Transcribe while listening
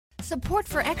Support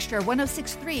for Extra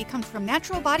 106.3 comes from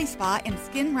Natural Body Spa and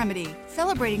Skin Remedy,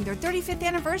 celebrating their 35th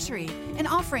anniversary and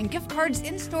offering gift cards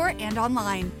in-store and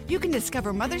online. You can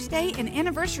discover Mother's Day and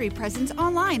anniversary presents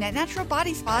online at Natural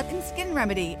Body Spa and Skin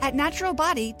Remedy at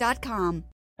naturalbody.com.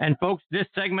 And folks, this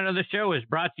segment of the show is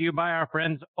brought to you by our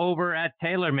friends over at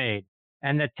TaylorMade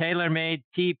and the TaylorMade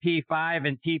TP5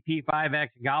 and TP5X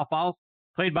golf balls,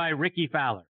 played by Ricky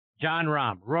Fowler, John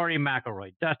Rahm, Rory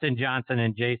McIlroy, Dustin Johnson,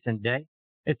 and Jason Day.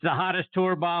 It's the hottest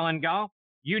tour ball in golf.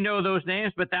 You know those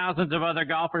names, but thousands of other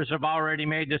golfers have already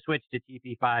made the switch to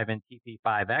TP5 and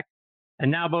TP5X.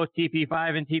 And now both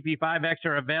TP5 and TP5X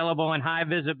are available in high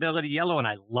visibility yellow, and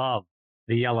I love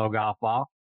the yellow golf ball.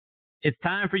 It's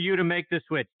time for you to make the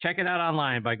switch. Check it out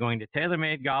online by going to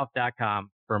TaylorMadeGolf.com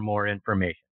for more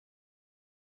information.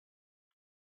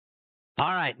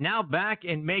 All right, now back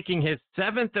in making his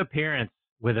 7th appearance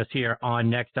with us here on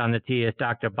Next on the Tee is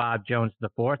Dr. Bob Jones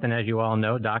IV. And as you all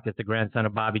know, Doc is the grandson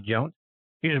of Bobby Jones.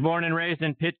 He was born and raised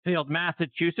in Pittsfield,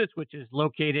 Massachusetts, which is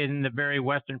located in the very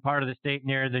western part of the state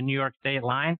near the New York state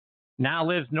line. Now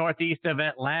lives northeast of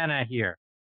Atlanta here.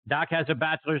 Doc has a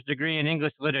bachelor's degree in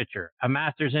English literature, a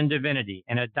master's in divinity,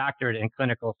 and a doctorate in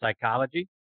clinical psychology.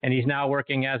 And he's now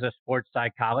working as a sports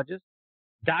psychologist.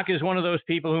 Doc is one of those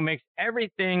people who makes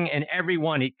everything and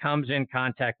everyone he comes in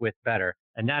contact with better.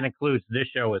 And that includes this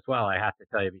show as well, I have to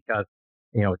tell you, because,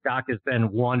 you know, Doc has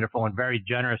been wonderful and very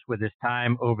generous with his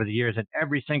time over the years. And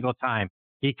every single time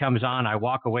he comes on, I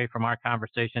walk away from our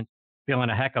conversation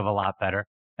feeling a heck of a lot better.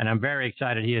 And I'm very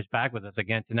excited he is back with us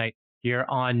again tonight here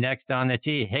on Next on the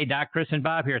Tee. Hey, Doc, Chris and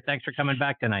Bob here. Thanks for coming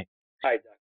back tonight. Hi,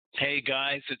 Doc. Hey,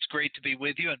 guys. It's great to be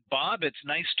with you. And, Bob, it's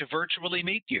nice to virtually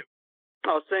meet you.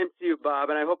 Oh, same to you, Bob.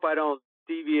 And I hope I don't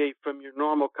deviate from your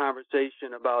normal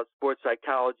conversation about sports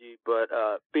psychology, but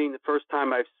being the first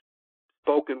time I've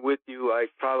spoken with you, I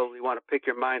probably want to pick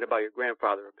your mind about your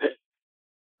grandfather a bit.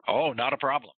 Oh, not a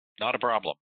problem. Not a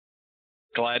problem.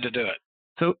 Glad to do it.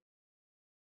 So,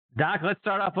 Doc, let's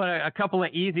start off with a couple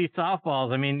of easy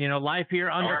softballs. I mean, you know, life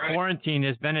here under quarantine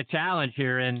has been a challenge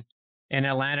here in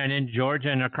Atlanta and in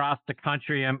Georgia and across the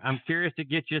country. I'm curious to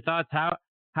get your thoughts.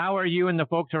 How are you and the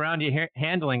folks around you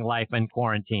handling life in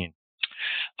quarantine?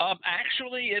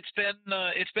 Actually, it's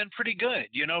been pretty good.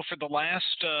 You know, for the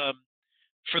last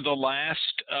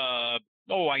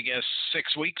I guess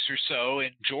 6 weeks or so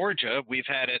in Georgia, we've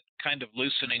had it kind of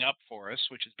loosening up for us,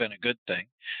 which has been a good thing.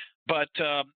 But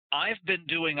I've been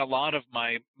doing a lot of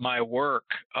my work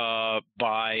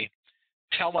by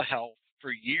telehealth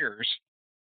for years.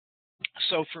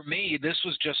 So for me, this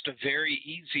was just a very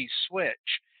easy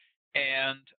switch.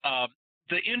 And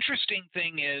the interesting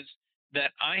thing is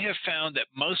that I have found that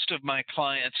most of my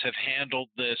clients have handled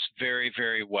this very,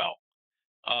 very well.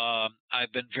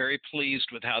 I've been very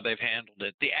pleased with how they've handled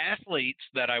it. The athletes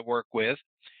that I work with,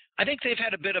 I think they've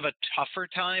had a bit of a tougher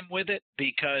time with it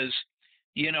because,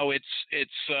 you know, it's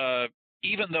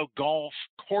even though golf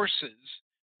courses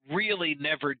really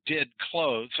never did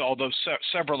close, although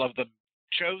several of them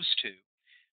chose to,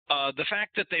 the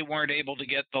fact that they weren't able to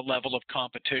get the level of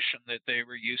competition that they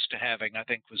were used to having, I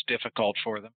think, was difficult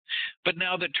for them. But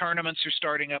now that tournaments are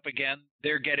starting up again,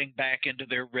 they're getting back into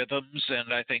their rhythms,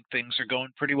 and I think things are going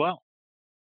pretty well.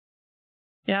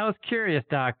 Yeah, I was curious,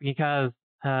 Doc, because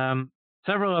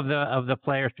several of the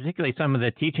players, particularly some of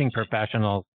the teaching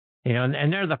professionals, you know,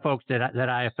 and they're the folks that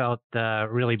I felt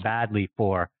really badly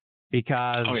for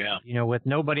because, you know, with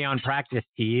nobody on practice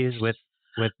tees, with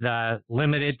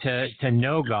limited to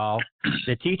no golf,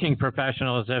 the teaching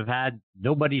professionals have had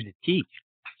nobody to teach,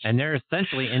 and they're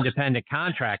essentially independent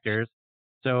contractors.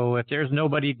 So if there's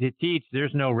nobody to teach,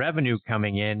 there's no revenue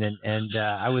coming in. And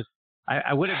I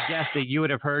would have guessed that you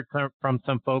would have heard from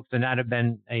some folks, and that have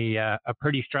been a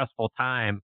pretty stressful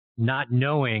time, not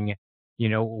knowing, you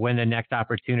know, when the next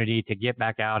opportunity to get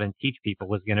back out and teach people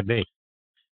was going to be.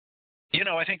 You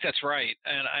know, I think that's right,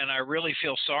 and I really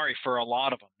feel sorry for a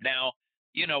lot of them. Now,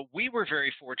 you know, we were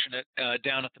very fortunate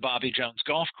down at the Bobby Jones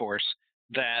Golf Course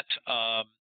that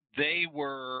they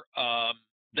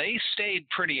stayed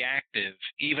pretty active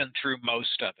even through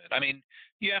most of it. I mean,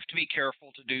 you have to be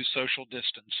careful to do social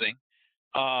distancing.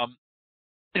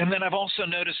 And then I've also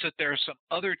noticed that there are some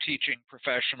other teaching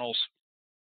professionals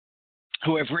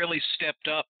who have really stepped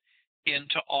up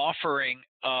into offering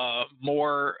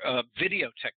more video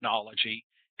technology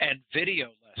and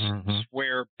video lessons,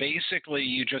 where basically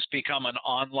you just become an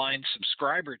online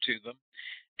subscriber to them,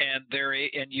 and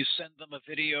you send them a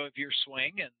video of your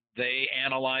swing, and they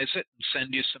analyze it and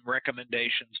send you some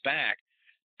recommendations back.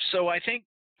 So I think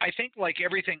like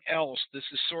everything else, this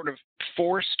has sort of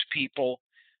forced people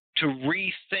to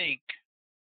rethink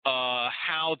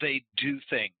how they do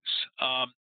things.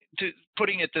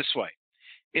 putting it this way.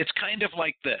 It's kind of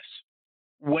like this.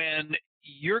 When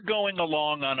you're going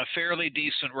along on a fairly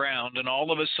decent round and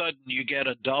all of a sudden you get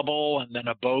a double and then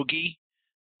a bogey,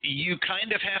 you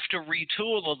kind of have to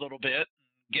retool a little bit,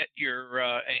 get your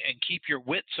and keep your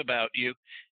wits about you,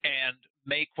 and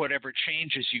make whatever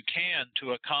changes you can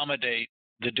to accommodate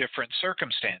the different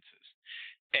circumstances.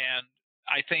 And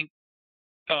I think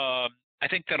that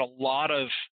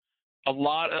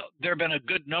there have been a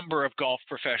good number of golf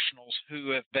professionals who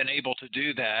have been able to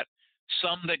do that.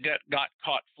 Some that got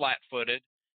caught flat-footed,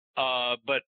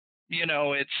 but you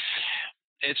know,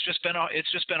 it's just been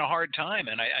a hard time,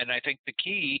 and I think the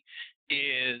key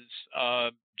is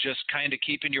just kind of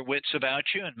keeping your wits about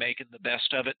you and making the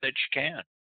best of it that you can.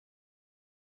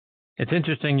 It's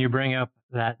interesting you bring up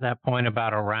that point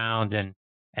about a round and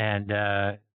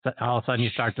all of a sudden you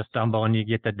start to stumble and you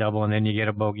get the double and then you get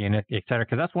a bogey and et cetera.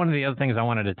 Because that's one of the other things I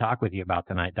wanted to talk with you about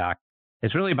tonight, Doc.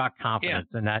 It's really about confidence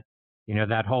and that, you know,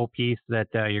 that whole piece that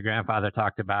your grandfather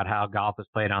talked about, how golf is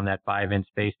played on that 5-inch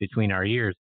space between our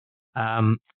ears.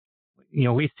 You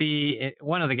know, we see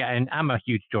one of the guys, and I'm a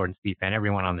huge Jordan Spieth fan.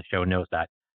 Everyone on the show knows that.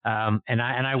 And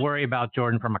I worry about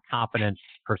Jordan from a confidence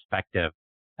perspective.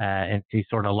 And he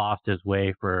sort of lost his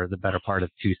way for the better part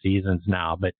of 2 seasons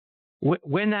now. But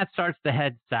when that starts to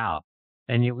head south,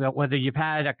 and whether you've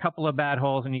had a couple of bad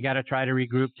holes and you got to try to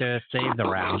regroup to save the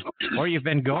round, or you've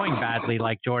been going badly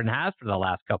like Jordan has for the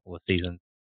last couple of seasons,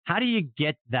 how do you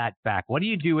get that back? What do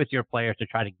you do with your players to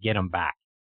try to get them back?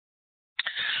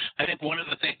 I think one of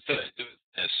the things that I do is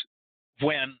this: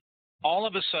 when all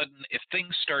of a sudden, if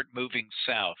things start moving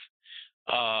south,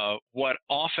 what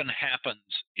often happens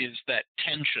is that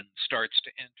tension starts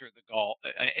to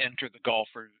enter the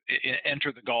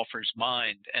golfer's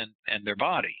mind and their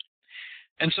body.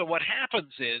 And so what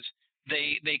happens is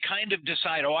they kind of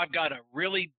decide, oh, I've got to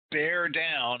really bear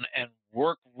down and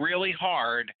work really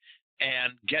hard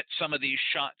and get some of these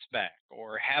shots back,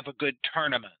 or have a good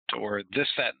tournament, or this,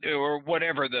 that, or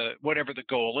whatever the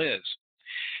goal is.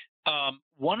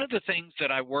 One of the things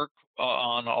that I work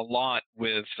on a lot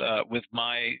with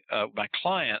my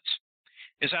clients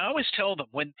is I always tell them,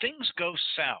 when things go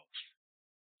south,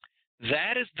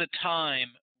 that is the time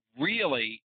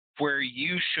really where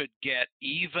you should get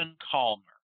even calmer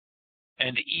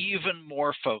and even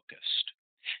more focused.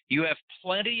 You have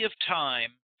plenty of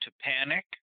time to panic,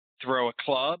 throw a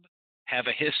club, have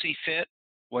a hissy fit,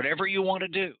 whatever you want to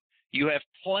do. You have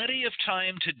plenty of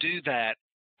time to do that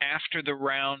after the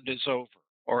round is over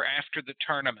or after the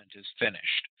tournament is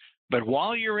finished. But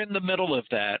while you're in the middle of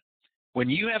that, when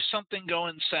you have something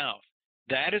going south,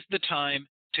 that is the time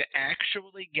to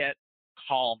actually get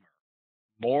calmer,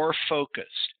 more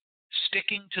focused,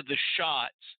 sticking to the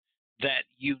shots that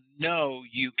you know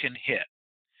you can hit.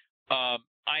 I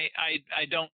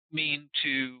don't mean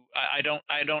to, I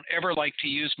don't ever like to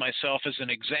use myself as an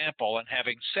example, and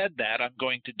having said that, I'm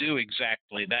going to do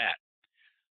exactly that.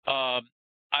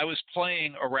 I was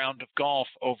playing a round of golf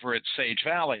over at Sage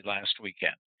Valley last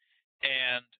weekend,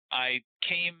 and I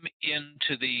came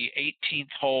into the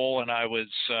 18th hole and I was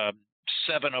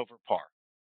 7 over par.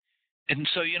 And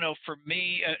so, you know, for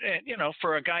me, you know,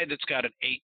 for a guy that's got an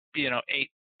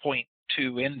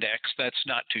 8.2 index, that's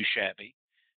not too shabby.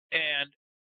 And,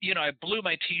 you know, I blew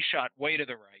my tee shot way to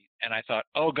the right, and I thought,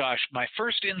 oh gosh, my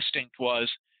first instinct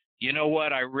was, you know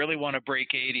what, I really want to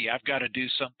break 80. I've got to do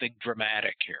something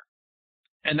dramatic here.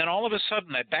 And then all of a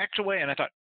sudden I backed away and I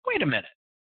thought, wait a minute,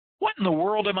 what in the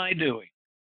world am I doing?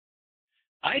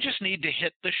 I just need to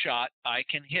hit the shot I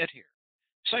can hit here.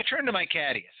 So I turned to my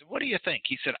caddy. I said, what do you think?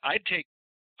 He said, I'd take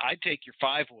your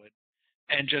 5-wood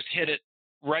and just hit it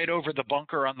right over the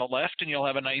bunker on the left, and you'll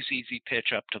have a nice, easy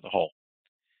pitch up to the hole.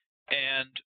 And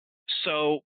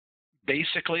so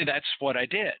basically that's what I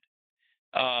did.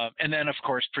 And then, of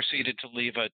course, proceeded to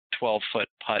leave a 12-foot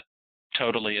putt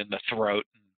totally in the throat.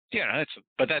 You know,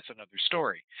 but that's another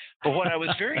story. But what I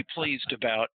was very pleased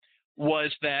about was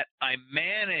that I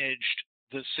managed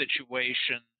the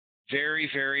situation very,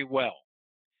 very well.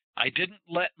 I didn't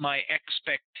let my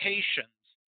expectations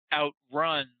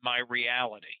outrun my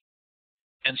reality.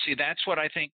 And see, that's what I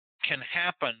think can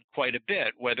happen quite a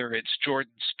bit, whether it's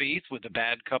Jordan Spieth with a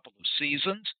bad couple of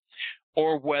seasons,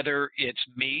 or whether it's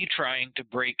me trying to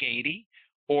break 80,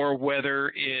 or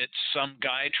whether it's some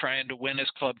guy trying to win his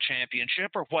club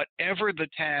championship, or whatever the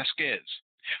task is,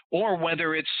 or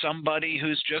whether it's somebody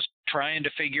who's just trying to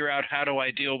figure out how do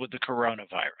I deal with the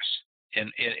coronavirus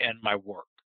in my work.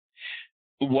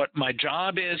 What my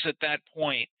job is at that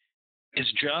point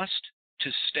is just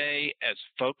to stay as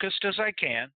focused as I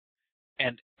can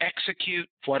and execute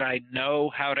what I know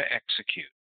how to execute.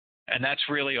 And that's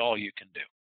really all you can do.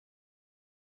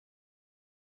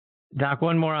 Doc,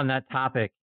 one more on that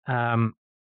topic.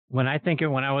 When I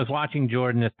was watching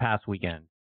Jordan this past weekend,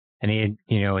 and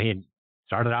he had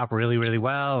started off really, really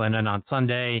well, and then on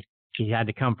Sunday he had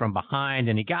to come from behind,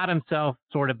 and he got himself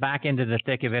sort of back into the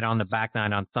thick of it on the back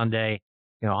nine on Sunday.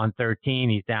 On 13,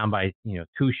 he's down by 2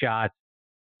 shots,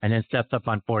 and then steps up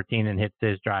on 14 and hits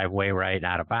his drive way right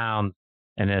out of bounds,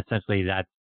 and essentially that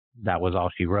was all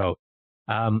she wrote.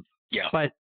 Yeah.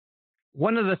 But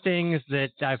one of the things that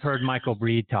I've heard Michael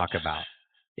Breed talk about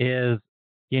is,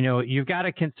 you've got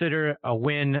to consider a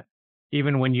win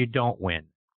even when you don't win.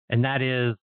 And that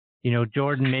is,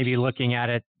 Jordan may be looking at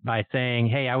it by saying,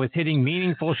 hey, I was hitting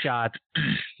meaningful shots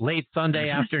late Sunday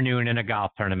afternoon in a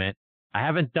golf tournament. I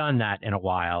haven't done that in a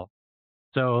while.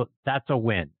 So that's a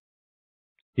win.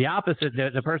 The opposite,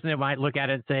 the person that might look at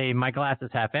it and say, my glass is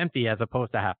half empty as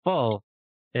opposed to half full,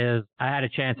 is I had a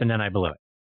chance and then I blew it.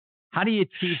 How do you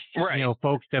teach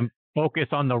folks to focus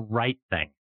on the right thing?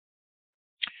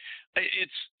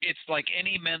 It's like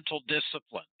any mental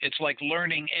discipline. It's like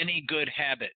learning any good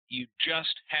habit. You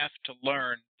just have to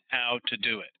learn how to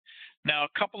do it. Now,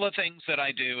 a couple of things that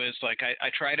I do is I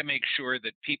try to make sure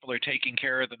that people are taking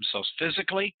care of themselves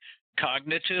physically,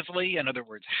 cognitively, in other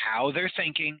words, how they're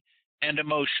thinking, and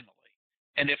emotionally.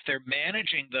 And if they're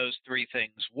managing those three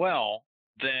things well,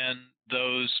 then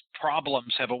those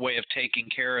problems have a way of taking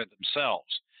care of themselves.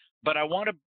 But I want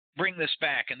to bring this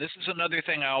back, and this is another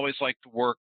thing I always like to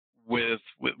work with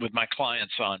my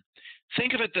clients on.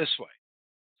 Think of it this way.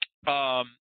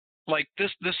 Like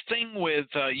this thing with,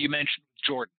 you mentioned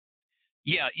Jordan.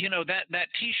 Yeah, that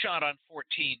tee shot on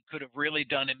 14 could have really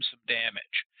done him some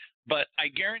damage. But I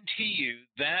guarantee you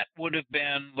that would have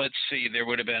been, let's see, there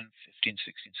would have been 15,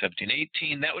 16, 17,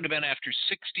 18. That would have been after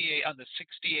 68 on the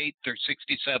 68th or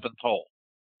 67th hole.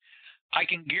 I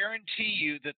can guarantee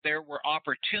you that there were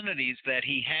opportunities that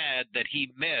he had that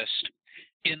he missed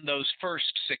in those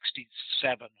first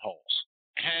 67 holes.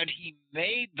 Had he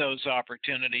made those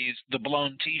opportunities, the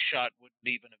blown tee shot wouldn't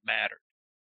even have mattered,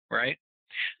 right?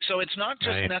 So it's not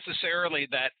just necessarily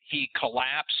that he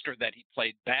collapsed or that he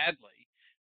played badly.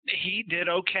 He did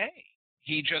okay.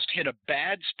 He just hit a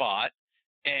bad spot,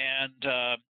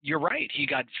 and you're right. He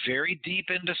got very deep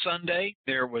into Sunday.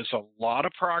 There was a lot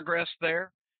of progress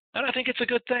there, and I think it's a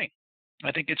good thing.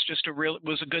 I think it's just it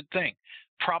was a good thing.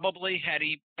 Probably had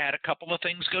he had a couple of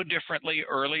things go differently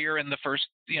earlier in the first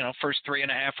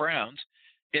 3.5 rounds,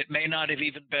 it may not have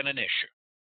even been an issue.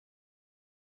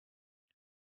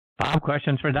 Bob,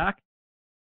 questions for Doc?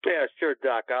 Yeah, sure,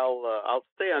 Doc. I'll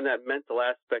stay on that mental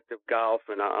aspect of golf,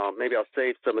 and maybe I'll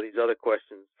save some of these other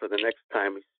questions for the next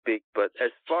time we speak. But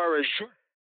as far as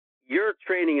your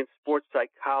training in sports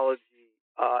psychology,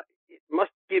 it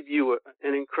must give you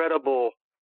an incredible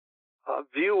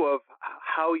view of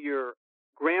how your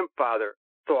grandfather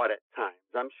thought at times.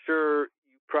 I'm sure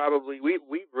you probably we've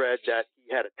read that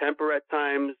he had a temper at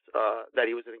times, that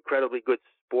he was an incredibly good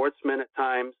sportsman at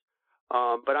times.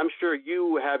 But I'm sure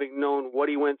you, having known what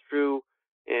he went through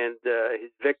and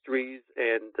his victories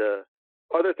and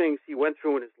other things he went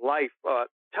through in his life,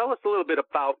 tell us a little bit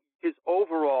about his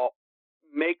overall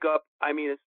makeup. I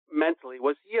mean, mentally,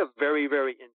 was he a very,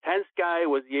 very intense guy?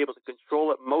 Was he able to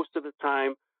control it most of the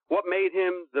time? What made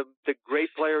him the great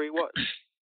player he was?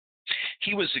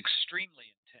 He was extremely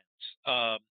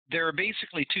intense. There are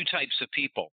basically two types of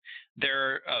people.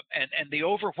 And the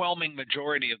overwhelming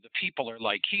majority of the people are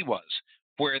like he was,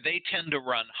 where they tend to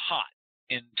run hot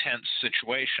in tense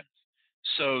situations.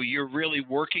 So you're really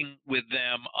working with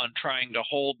them on trying to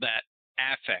hold that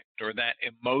affect or that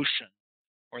emotion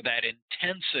or that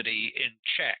intensity in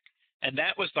check. And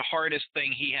that was the hardest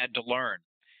thing he had to learn.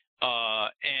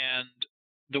 And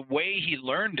the way he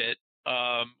learned it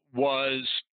was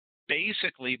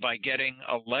basically by getting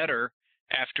a letter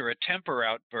after a temper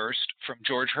outburst from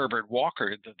George Herbert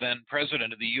Walker, the then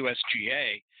president of the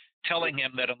USGA, telling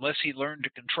him that unless he learned to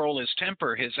control his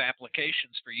temper, his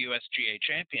applications for USGA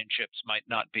championships might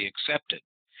not be accepted.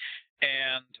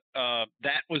 And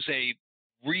that was a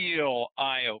real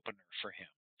eye-opener for him.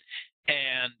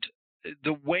 And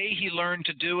the way he learned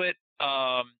to do it,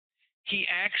 he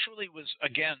actually was,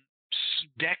 again,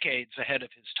 decades ahead of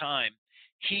his time.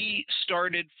 He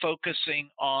started focusing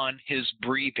on his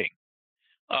breathing.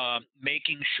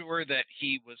 Making sure that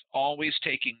he was always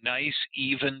taking nice,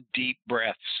 even, deep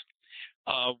breaths.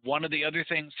 One of the other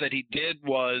things that he did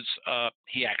was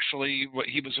he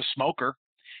was a smoker.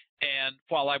 And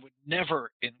while I would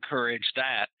never encourage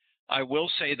that, I will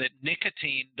say that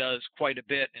nicotine does quite a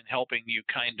bit in helping you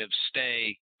kind of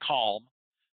stay calm.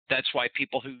 That's why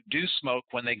people who do smoke,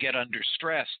 when they get under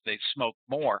stress, they smoke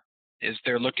more, is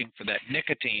they're looking for that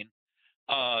nicotine.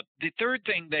 The third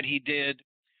thing that he did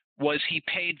was he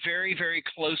paid very, very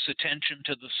close attention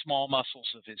to the small muscles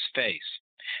of his face,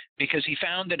 because he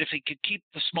found that if he could keep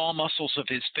the small muscles of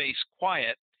his face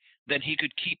quiet, then he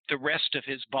could keep the rest of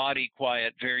his body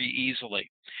quiet very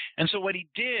easily. And so what he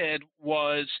did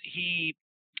was he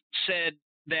said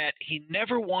that he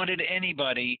never wanted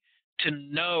anybody to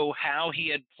know how he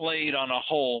had played on a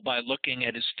hole by looking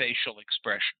at his facial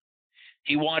expression.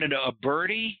 He wanted a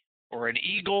birdie or an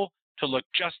eagle to look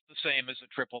just the same as a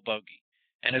triple bogey.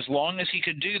 And as long as he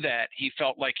could do that, he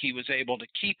felt like he was able to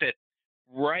keep it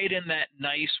right in that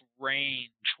nice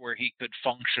range where he could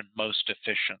function most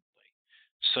efficiently.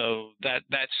 So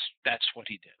that's what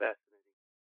he did. Fascinating.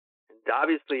 And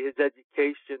obviously his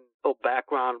educational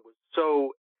background was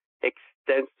so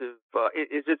extensive.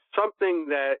 Is it something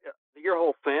that your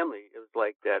whole family is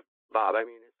like that, Bob? I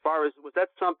mean, as far as, was that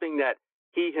something that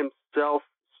he himself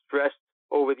stressed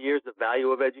over the years, the value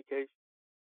of education?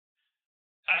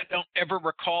 I don't ever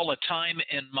recall a time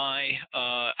in my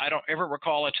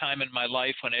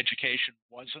life when education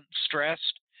wasn't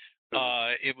stressed.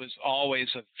 It was always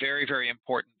a very, very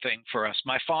important thing for us.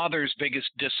 My father's biggest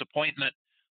disappointment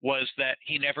was that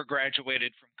he never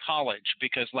graduated from college,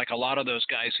 because like a lot of those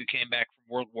guys who came back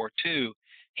from World War II,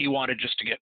 he wanted just to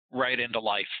get right into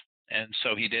life. And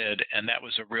so he did. And that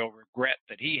was a real regret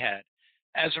that he had.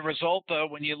 As a result, though,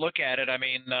 when you look at it, I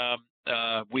mean,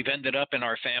 we've ended up in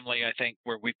our family, I think,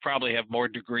 where we probably have more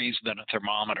degrees than a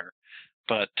thermometer.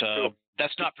 But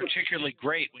that's not particularly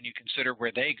great when you consider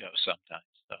where they go sometimes.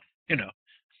 So, you know.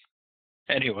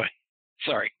 Anyway,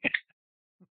 sorry.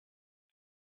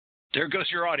 There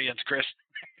goes your audience, Chris.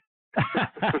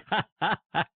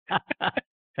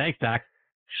 Thanks, Doc.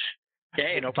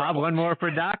 Hey, no Bob, problem. one more for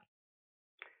Doc?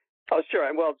 Oh, sure.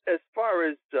 Well, as far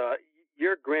as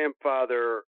your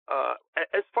grandfather,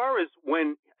 as far as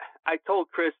when I told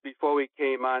Chris before we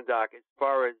came on, Doc, as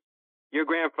far as your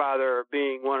grandfather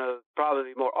being one of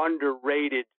probably the more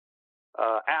underrated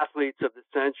athletes of the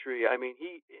century. I mean,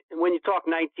 when you talk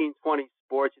 1920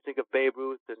 sports, you think of Babe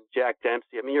Ruth and Jack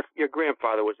Dempsey. I mean, your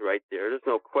grandfather was right there. There's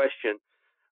no question.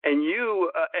 And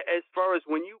you, as far as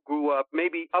when you grew up,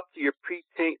 maybe up to your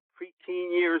preteen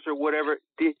years or whatever,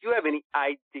 did you have any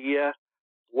idea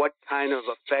what kind of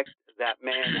effect that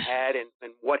man had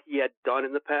and what he had done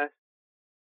in the past?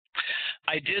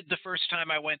 I did the first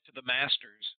time I went to the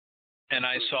Masters, and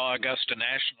I saw Augusta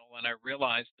National, and I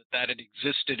realized that had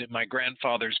existed in my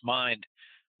grandfather's mind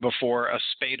before a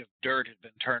spade of dirt had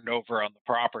been turned over on the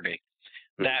property.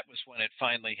 That was when it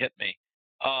finally hit me.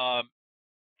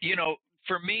 You know,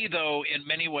 for me, though, in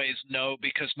many ways, no,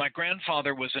 because my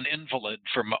grandfather was an invalid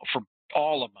for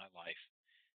all of my life.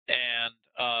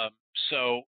 And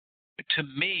so to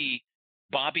me,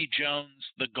 Bobby Jones,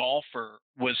 the golfer,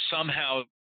 was somehow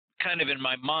kind of in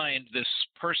my mind this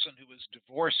person who was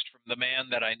divorced from the man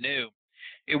that I knew.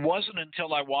 It wasn't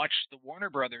until I watched the Warner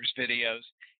Brothers videos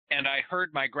and I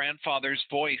heard my grandfather's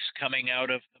voice coming out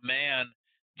of the man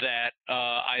that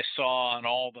I saw on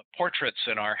all the portraits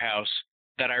in our house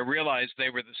that I realized they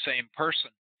were the same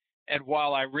person. And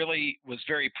while I really was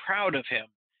very proud of him,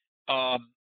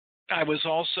 I was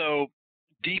also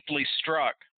deeply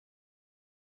struck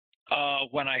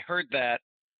when I heard that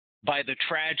by the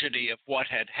tragedy of what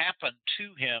had happened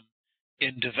to him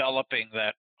in developing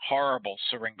that horrible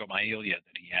syringomyelia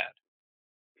that he had.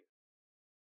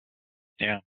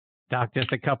 Yeah. Doc,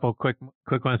 just a couple quick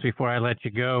ones before I let you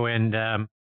go. And the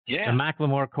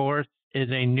Macklemore course is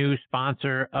a new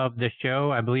sponsor of the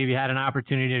show. I believe you had an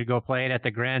opportunity to go play it at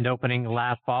the grand opening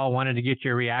last fall. Wanted to get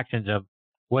your reactions of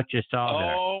what you saw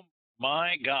there. Oh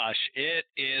my gosh, it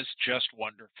is just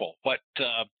wonderful.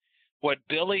 What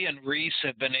Billy and Reese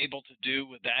have been able to do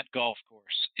with that golf course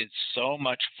is so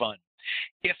much fun.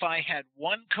 If I had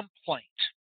one complaint,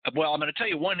 well, I'm going to tell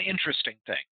you one interesting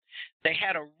thing. They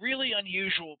had a really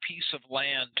unusual piece of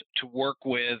land to work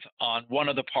with on one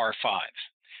of the par fives,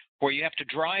 where you have to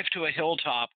drive to a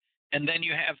hilltop, and then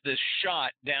you have this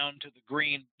shot down to the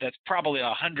green that's probably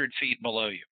 100 feet below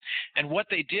you. And what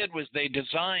they did was they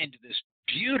designed this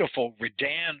beautiful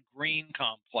Redan green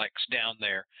complex down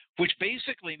there, which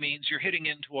basically means you're hitting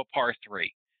into a par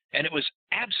three. And it was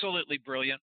absolutely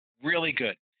brilliant, really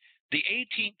good. The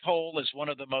 18th hole is one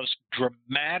of the most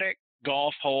dramatic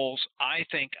golf holes I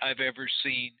think I've ever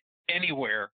seen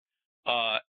anywhere.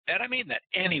 And I mean that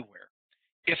anywhere.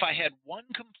 If I had one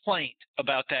complaint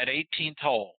about that 18th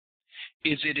hole,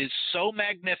 is it is so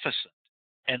magnificent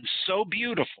and so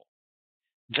beautiful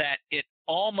that it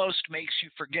almost makes you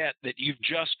forget that you've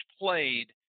just played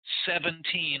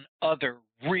 17 other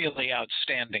really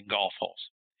outstanding golf holes.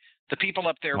 The people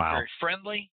up there were very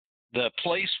friendly. The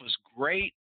place was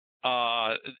great.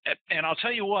 And I'll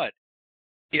tell you what,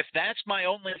 if that's my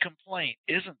only complaint,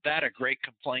 isn't that a great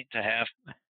complaint to have?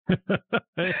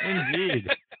 Indeed.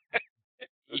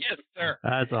 Yes, sir.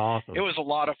 That's awesome. It was a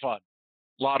lot of fun.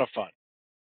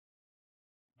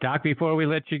 Doc, before we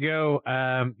let you go,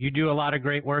 you do a lot of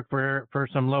great work for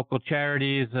some local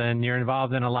charities, and you're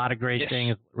involved in a lot of great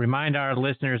things. Remind our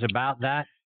listeners about that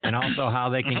and also how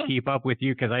they can keep up with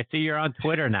you, because I see you're on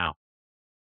Twitter now.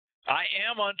 I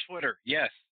am on Twitter,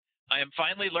 yes. I am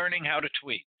finally learning how to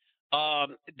tweet.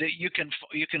 You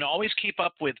can always keep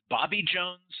up with Bobby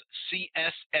Jones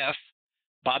CSF,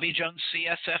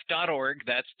 BobbyJonesCSF.org.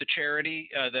 That's the charity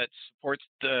that supports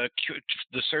the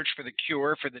search for the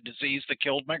cure for the disease that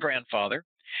killed my grandfather.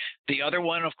 The other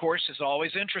one, of course, is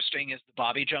always interesting, is the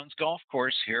Bobby Jones Golf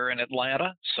Course here in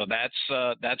Atlanta. So that's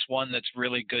one that's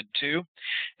really good too.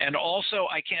 And also,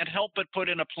 I can't help but put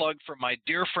in a plug for my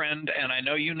dear friend, and I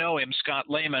know you know him, Scott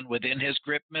Lehman, within his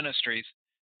Grip Ministries.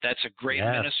 That's a great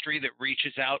ministry that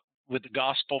reaches out with the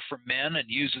gospel for men and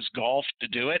uses golf to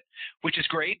do it, which is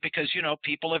great because, you know,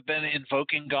 people have been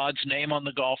invoking God's name on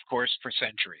the golf course for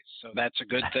centuries. So that's a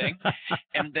good thing.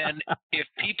 And then if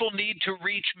people need to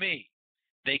reach me,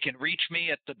 they can reach me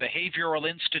at the Behavioral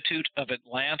Institute of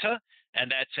Atlanta,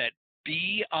 and that's at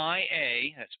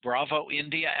BIA, that's Bravo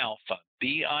India Alpha,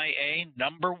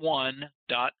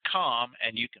 BIA1.com,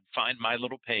 and you can find my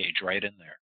little page right in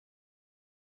there.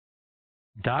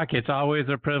 Doc, it's always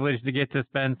a privilege to get to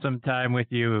spend some time with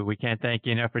you. We can't thank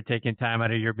you enough for taking time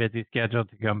out of your busy schedule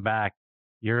to come back.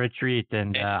 You're a treat,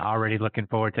 and already looking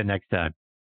forward to next time.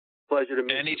 Pleasure to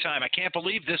meet you. Anytime. I can't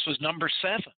believe this was number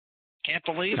 7. Can't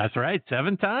believe it. That's right,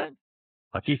 7 times.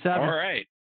 Lucky 7. All right.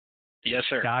 Yes,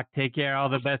 sir. Doc, take care. All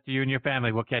the best to you and your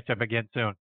family. We'll catch up again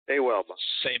soon. Stay well, Bob.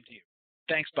 Same to you.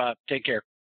 Thanks, Bob. Take care.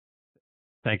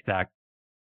 Thanks, Doc.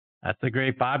 That's the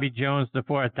great Bobby Jones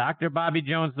IV, Dr. Bobby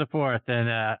Jones IV.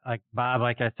 And like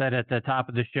I said at the top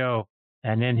of the show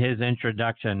and in his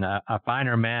introduction, a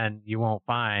finer man you won't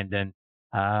find. And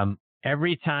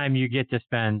every time you get to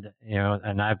spend, you know,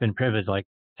 and I've been privileged like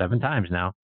 7 times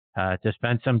now to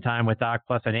spend some time with Doc,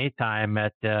 plus an 8th time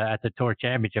at the Tour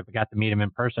Championship. I got to meet him in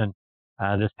person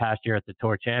this past year at the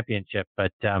Tour Championship.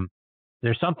 But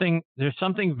there's something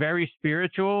very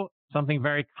spiritual, something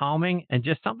very calming, and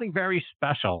just something very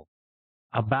special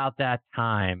about that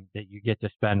time that you get to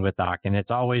spend with Doc. And it's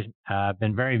always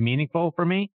been very meaningful for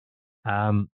me.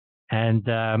 I think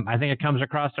it comes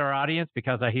across to our audience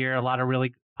because I hear a lot of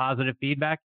really positive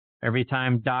feedback every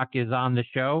time Doc is on the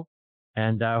show.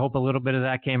 And I hope a little bit of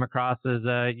that came across as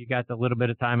you got a little bit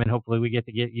of time, and hopefully we get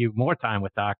to get you more time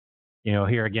with Doc, you know,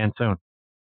 here again soon.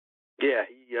 Yeah,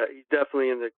 he's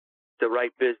definitely in the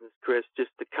right business, Chris. Just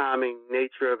the calming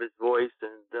nature of his voice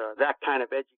and that kind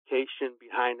of education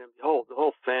behind him. The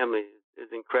whole family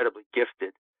is incredibly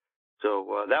gifted.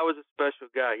 So that was a special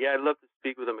guy. Yeah, I'd love to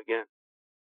speak with him again.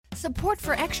 Support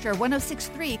for Extra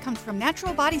 106.3 comes from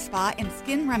Natural Body Spa and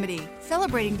Skin Remedy,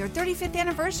 celebrating their 35th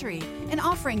anniversary and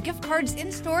offering gift cards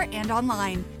in-store and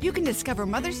online. You can discover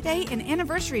Mother's Day and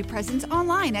anniversary presents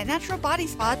online at Natural Body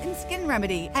Spa and Skin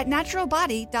Remedy at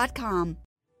naturalbody.com.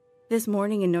 This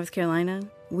morning in North Carolina,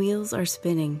 wheels are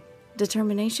spinning.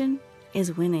 Determination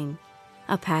is winning.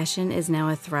 A passion is now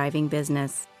a thriving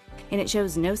business, and it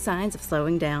shows no signs of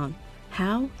slowing down.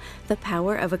 How? The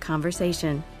power of a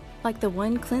conversation, like the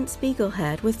one Clint Spiegel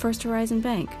had with First Horizon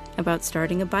Bank about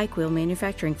starting a bike wheel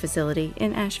manufacturing facility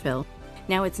in Asheville.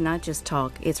 Now it's not just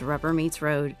talk, it's rubber meets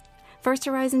road. First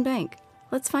Horizon Bank.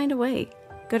 Let's find a way.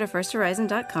 Go to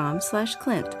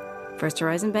firsthorizon.com/Clint. First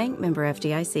Horizon Bank, member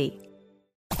FDIC.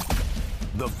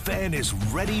 The Fan is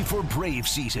ready for Brave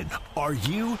season. Are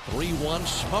you? 3-1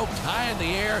 smoked high in the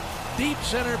air, deep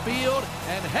center field,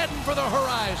 and heading for the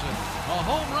horizon. A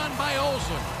home run by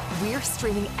Olsen. We're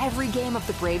streaming every game of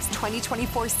the Braves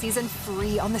 2024 season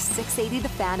free on the 680 The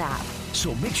Fan app.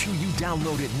 So make sure you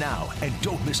download it now and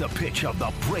don't miss a pitch of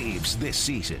the Braves this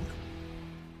season.